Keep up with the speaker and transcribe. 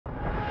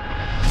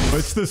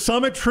It's the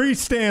Summit Tree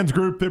Stands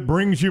group that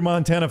brings you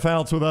Montana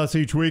Fouts with us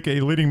each week, a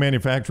leading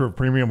manufacturer of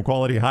premium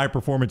quality,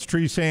 high-performance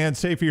tree stands,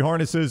 safety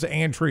harnesses,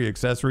 and tree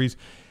accessories.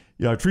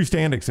 Tree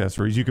stand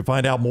accessories. You can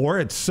find out more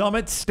at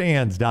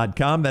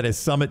summitstands.com. That is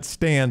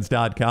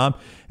summitstands.com.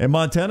 And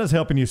Montana's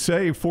helping you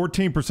save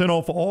 14%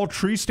 off all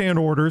tree stand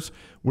orders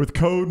with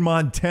code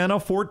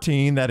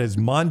Montana14. That is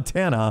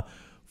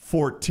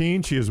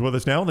Montana14. She is with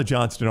us now on the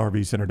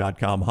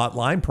JohnstonRVCenter.com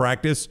hotline.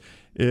 Practice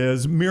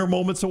is mere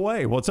moments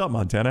away. What's up,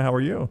 Montana? How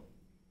are you?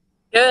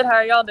 Good. How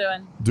are y'all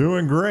doing?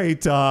 Doing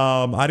great.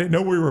 I didn't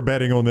know we were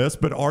betting on this,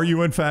 but are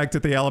you, in fact,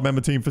 at the Alabama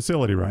team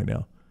facility right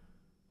now?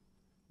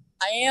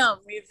 I am.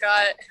 We've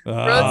got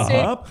Rhoads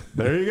Stadium.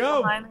 There you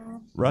go.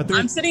 Right there.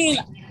 I'm sitting.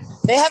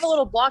 They have a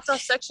little blocked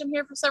off section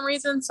here for some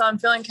reason, so I'm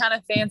feeling kind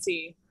of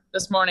fancy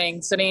this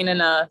morning, sitting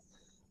in a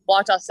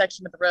blocked off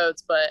section with the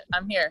Rhoads, but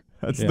I'm here.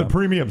 That's the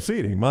premium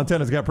seating.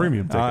 Montana's got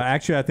premium tickets.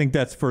 Actually, I think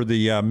that's for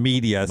the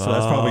media, so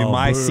that's probably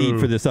my seat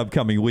for this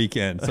upcoming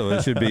weekend. So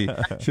it should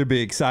be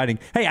exciting.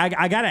 Hey,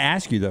 I got to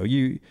ask you though.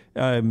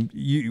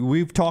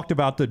 We've talked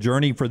about the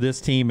journey for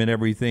this team and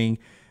everything.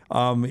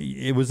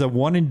 It was a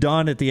one and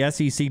done at the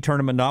SEC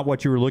tournament, not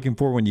what you were looking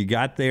for when you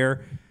got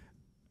there.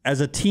 As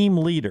a team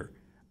leader,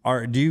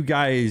 do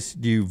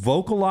you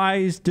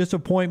vocalize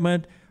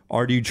disappointment,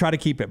 or do you try to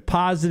keep it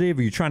positive?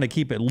 Are you trying to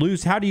keep it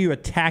loose? How do you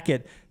attack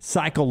it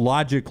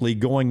psychologically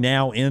going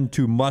now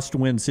into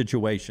must-win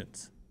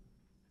situations?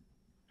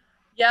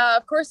 Yeah,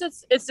 of course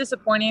it's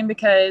disappointing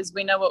because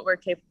we know what we're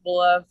capable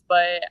of,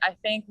 but I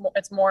think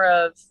it's more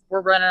of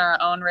we're running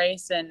our own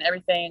race and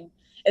everything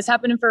is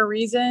happening for a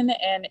reason,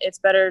 and it's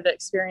better to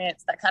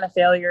experience that kind of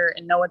failure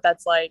and know what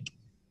that's like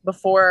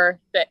before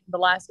the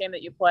last game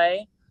that you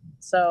play.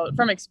 So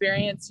from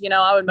experience,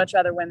 I would much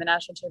rather win the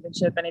national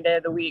championship any day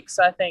of the week.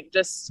 So I think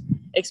just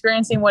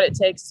experiencing what it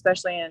takes,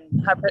 especially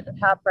in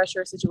high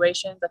pressure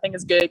situations, I think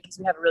is good because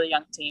we have a really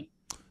young team.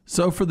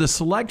 So for the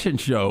selection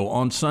show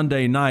on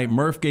Sunday night,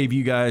 Murph gave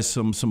you guys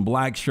some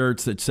black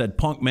shirts that said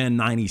Punkman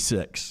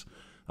 96.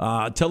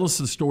 Tell us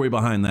the story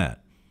behind that.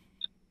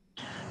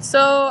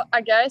 So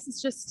I guess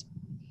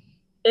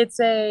it's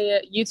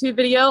a YouTube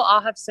video.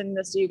 I'll have to send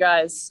this to you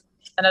guys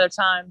another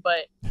time,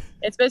 but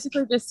it's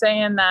basically just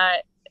saying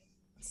that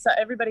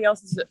everybody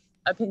else's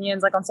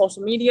opinions, like on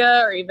social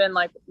media or even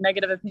like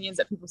negative opinions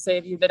that people say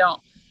of you, they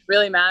don't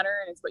really matter.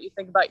 And it's what you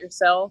think about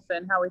yourself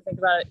and how we think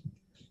about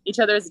each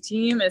other as a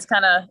team. It's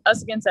kind of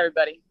us against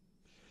everybody.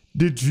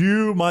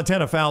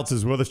 Montana Fouts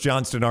is with us,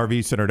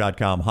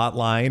 JohnstonRVCenter.com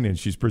hotline, and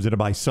she's presented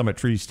by Summit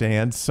Tree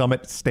Stands,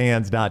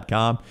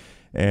 summitstands.com.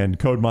 And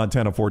code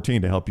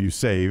Montana14 to help you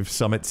save.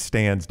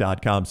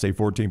 Summitstands.com. Save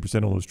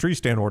 14% on those tree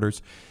stand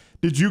orders.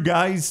 Did you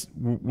guys,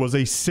 was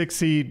a 6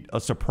 seed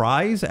a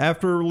surprise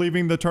after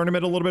leaving the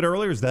tournament a little bit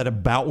earlier? Is that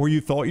about where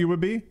you thought you would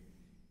be?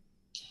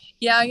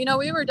 Yeah,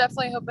 we were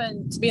definitely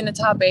hoping to be in the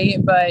top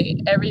 8, but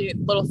every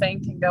little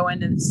thing can go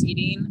into the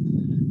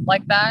seeding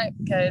like that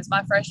because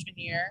my freshman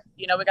year,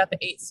 we got the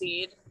 8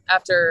 seed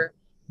after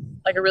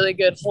like a really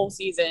good whole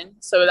season.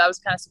 So that was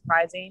kind of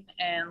surprising.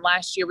 And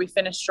last year we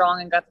finished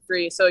strong and got the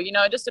 3. So, it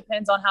just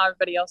depends on how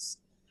everybody else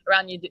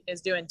around you is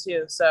doing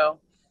too. So,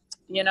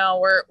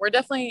 we're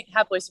definitely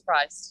happily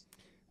surprised.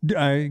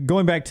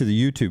 Going back to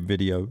the YouTube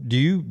video, do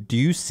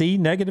you see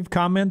negative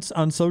comments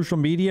on social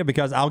media?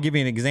 Because I'll give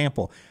you an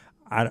example.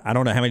 I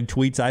don't know how many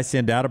tweets I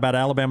send out about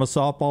Alabama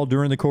softball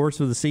during the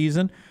course of the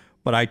season,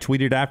 but I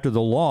tweeted after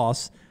the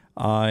loss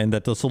and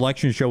that the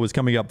selection show was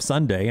coming up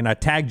Sunday, and I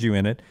tagged you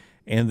in it.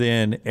 And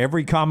then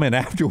every comment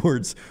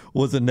afterwards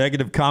was a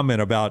negative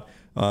comment about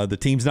the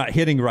team's not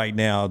hitting right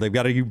now. They've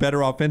got to do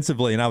better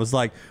offensively. And I was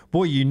like,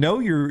 boy,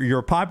 you're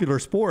a popular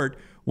sport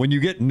when you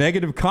get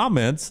negative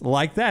comments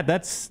like that.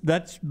 That's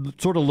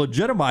sort of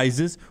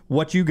legitimizes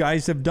what you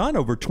guys have done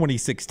over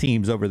 26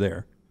 teams over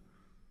there.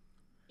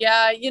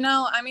 Yeah,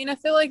 I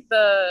feel like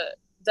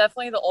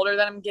definitely the older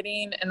that I'm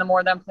getting and the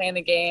more that I'm playing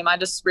the game, I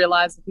just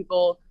realize that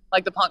people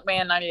like the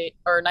Punkman 98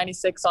 or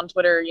 96 on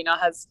Twitter,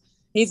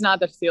 he's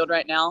not at the field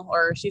right now,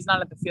 or she's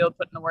not at the field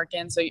putting the work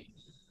in. So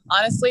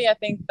honestly, I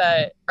think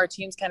that our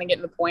team's kind of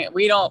getting to the point.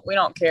 We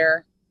don't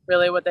care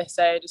really what they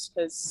say just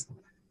because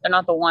they're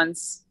not the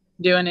ones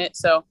doing it.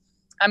 So,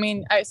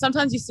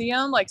 sometimes you see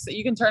them so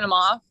you can turn them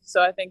off.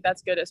 So I think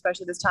that's good,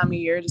 especially this time of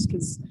year, just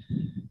because,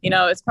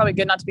 it's probably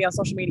good not to be on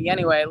social media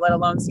anyway, let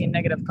alone seeing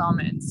negative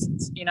comments.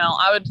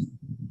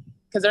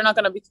 Because they're not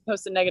going to be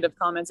posting negative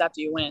comments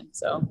after you win.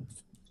 So.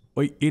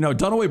 Well,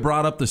 Dunaway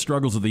brought up the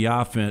struggles of the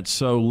offense.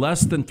 So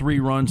less than 3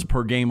 runs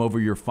per game over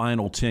your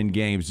final 10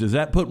 games. Does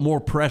that put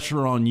more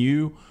pressure on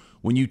you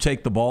when you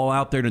take the ball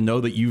out there to know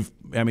that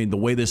the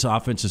way this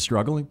offense is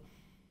struggling?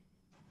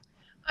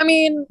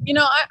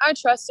 I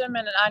trust them,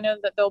 and I know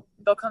that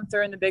they'll come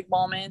through in the big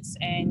moments.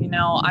 And,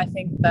 I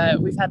think that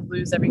we've had to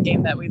lose every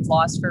game that we've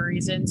lost for a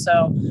reason.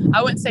 So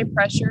I wouldn't say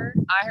pressure.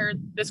 I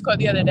heard this quote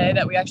the other day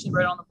that we actually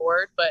wrote on the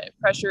board, but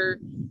pressure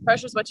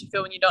is what you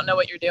feel when you don't know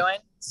what you're doing.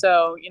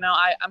 So,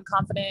 I'm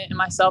confident in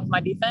myself, my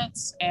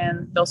defense,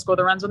 and they'll score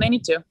the runs when they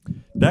need to.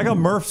 Daggone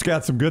Murph's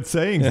got some good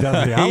sayings,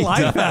 doesn't he? I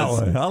like that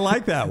one. I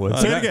like that one.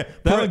 Say it again.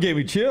 That one gave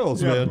me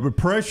chills, man.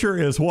 Pressure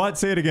is what?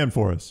 Say it again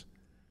for us.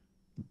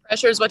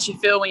 Pressure is what you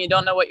feel when you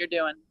don't know what you're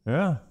doing.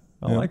 Yeah,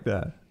 I like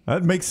that.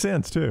 That makes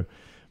sense, too.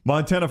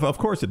 Montana, of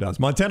course it does.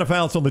 Montana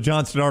Fouts on the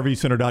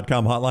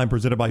JohnstonRVCenter.com hotline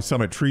presented by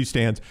Summit Tree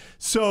Stands.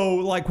 So,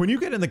 like, when you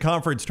get in the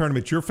conference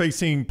tournament, you're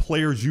facing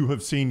players you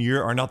have seen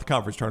not the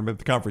conference tournament,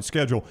 but the conference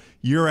schedule,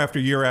 year after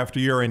year after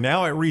year. And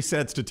now it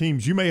resets to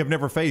teams you may have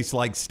never faced,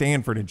 like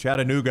Stanford and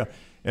Chattanooga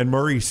and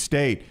Murray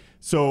State.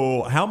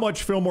 So, how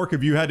much film work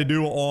have you had to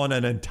do on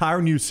an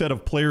entire new set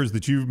of players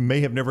that you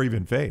may have never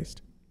even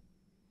faced?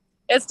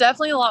 It's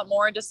definitely a lot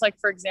more. Just like,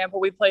 for example,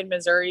 we played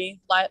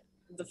Missouri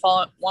the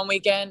following one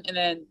weekend, and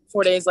then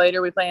 4 days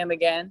later we play them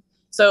again.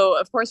 So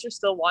of course you're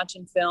still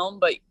watching film,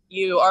 but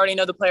you already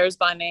know the players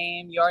by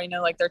name. You already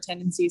know like their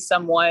tendencies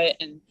somewhat,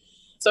 and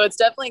so it's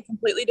definitely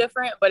completely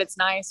different. But it's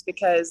nice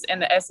because in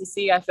the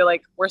SEC, I feel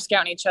like we're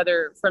scouting each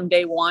other from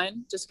day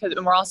one, just because,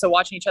 and we're also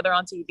watching each other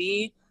on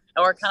TV,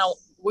 and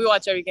we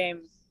watch every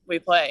game we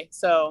play.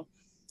 So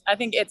I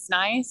think it's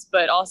nice,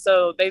 but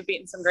also they've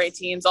beaten some great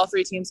teams. All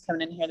 3 teams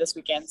coming in here this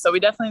weekend, so we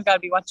definitely got to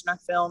be watching our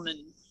film and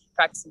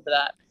practicing for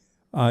that.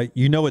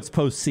 You know it's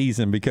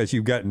postseason because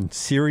you've gotten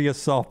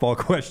serious softball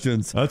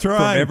questions That's right.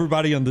 from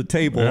everybody on the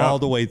table all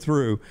the way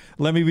through.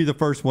 Let me be the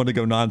first one to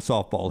go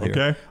non-softball here.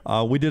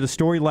 Okay. We did a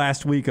story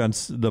last week on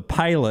the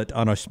pilot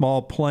on a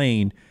small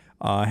plane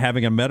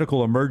having a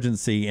medical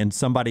emergency, and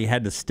somebody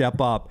had to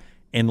step up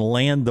and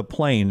land the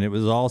plane. It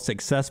was all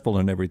successful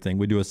and everything.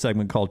 We do a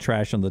segment called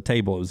Trash on the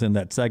Table. It was in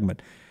that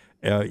segment.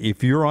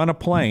 If you're on a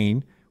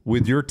plane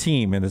with your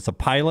team and it's a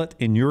pilot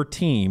and your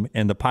team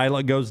and the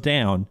pilot goes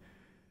down,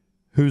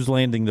 who's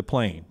landing the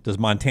plane? Does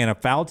Montana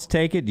Fouts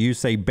take it? Do you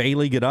say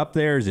Bailey get up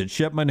there? Is it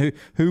Shipman?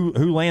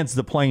 Who lands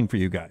the plane for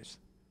you guys?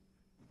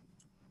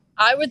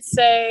 I would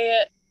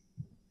say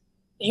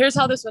here's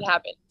how this would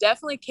happen.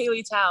 Definitely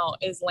Kaylee Tao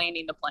is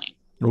landing the plane.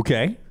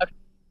 Okay.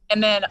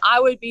 And then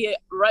I would be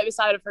right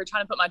beside of her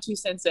trying to put my 2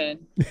 cents in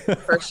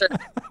for sure.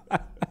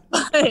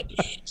 But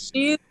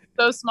she's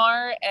so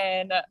smart,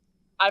 and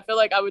I feel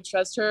like I would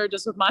trust her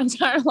just with my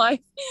entire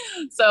life.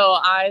 So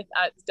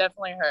it's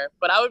definitely her.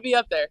 But I would be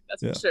up there.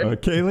 That's for sure.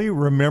 Kaylee,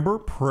 remember,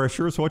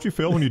 pressure is what you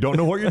feel when you don't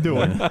know what you're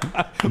doing.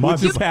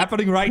 Which is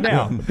happening right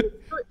now.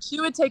 She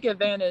would take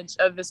advantage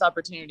of this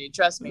opportunity.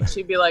 Trust me.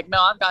 She'd be like,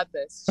 no, I've got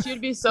this.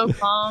 She'd be so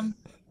calm.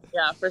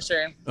 Yeah, for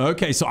sure.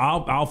 Okay, so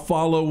I'll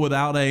follow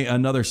without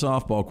another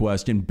softball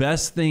question.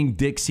 Best thing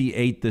Dixie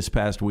ate this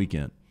past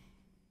weekend?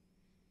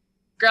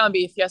 Ground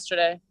beef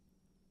yesterday.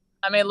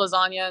 I made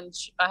lasagna and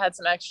I had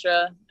some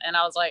extra, and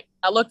I was like,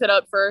 I looked it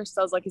up first.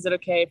 I was like, is it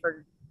okay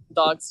for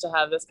dogs to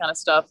have this kind of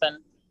stuff? And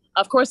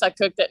of course I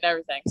cooked it and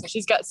everything. So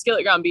she's got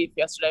skillet ground beef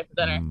yesterday for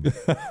dinner.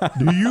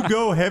 Do you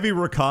go heavy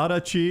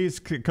ricotta cheese?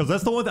 Because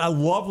that's the one I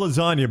love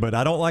lasagna, but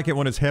I don't like it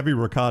when it's heavy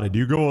ricotta. Do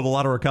you go with a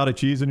lot of ricotta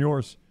cheese in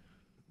yours?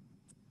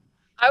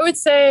 I would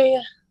say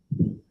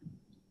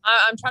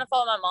I'm trying to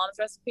follow my mom's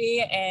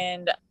recipe,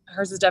 and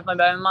hers is definitely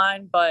better than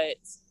mine, but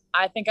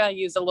I think I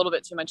used a little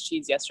bit too much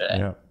cheese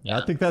yesterday. Yeah.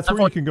 I think that's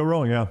where you can go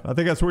wrong. Yeah. I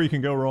think that's where you can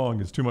go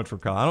wrong is too much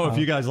ricotta. I don't know if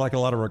you guys like a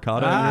lot of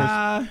ricotta.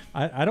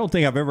 I don't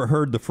think I've ever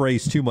heard the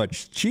phrase too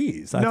much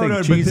cheese. I think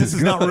but cheese this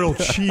is good. not real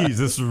cheese.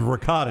 This is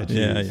ricotta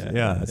cheese.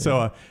 Yeah.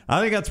 So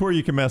I think that's where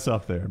you can mess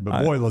up there.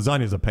 But boy,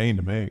 lasagna is a pain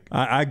to make.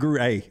 I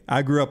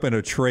grew up in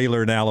a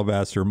trailer in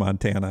Alabaster,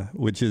 Montana,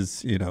 which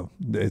is,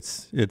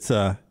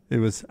 it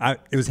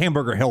was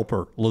hamburger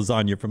helper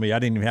lasagna for me. I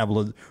didn't even have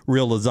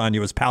real lasagna. It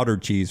was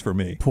powdered cheese for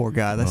me. Poor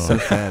guy. That's so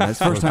sad. That's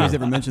the first time he's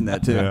ever mentioned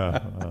that, too.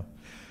 Yeah.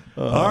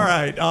 All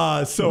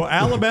right. So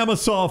Alabama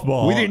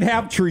softball. We didn't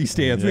have tree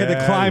stands. We had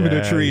to climb in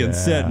a tree and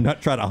sit and not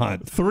try to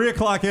hunt. 3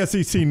 o'clock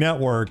SEC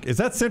Network. Is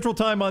that Central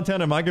Time,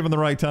 Montana? Am I giving the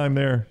right time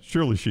there?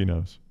 Surely she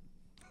knows.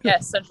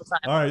 Yes, Central Time.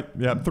 All right.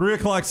 Yeah. 3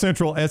 o'clock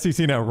Central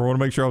SEC Network. I want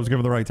to make sure I was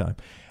giving the right time.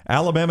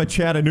 Alabama,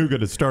 Chattanooga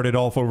to start it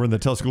off over in the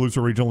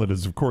Tuscaloosa Regional. It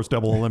is, of course,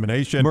 double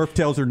elimination. Murph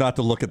tells her not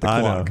to look at the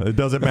clock. I know. It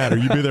doesn't matter.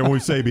 You be there when we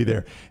say be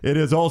there. It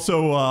is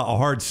also a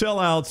hard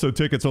sellout, so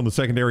tickets on the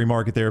secondary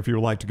market there if you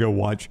would like to go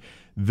watch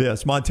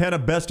this. Montana,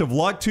 best of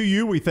luck to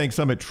you. We thank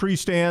Summit Tree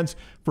Stands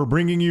for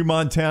bringing you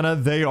Montana.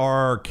 They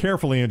are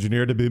carefully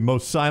engineered to be the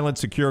most silent,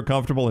 secure,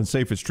 comfortable, and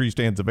safest tree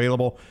stands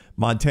available.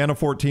 Montana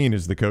 14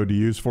 is the code to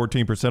use.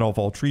 14% off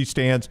all tree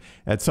stands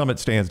at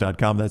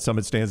summitstands.com. That's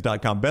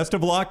summitstands.com. Best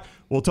of luck.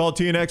 We'll talk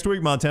to you next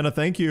week, Montana.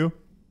 Thank you.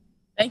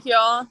 Thank you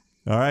all.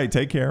 All right,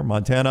 take care.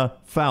 Montana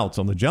Fouts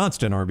on the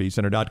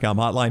JohnstonRVCenter.com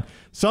hotline.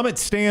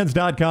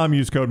 SummitStands.com.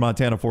 Use code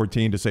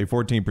Montana14 to save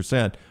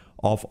 14%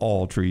 off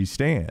all tree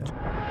stands.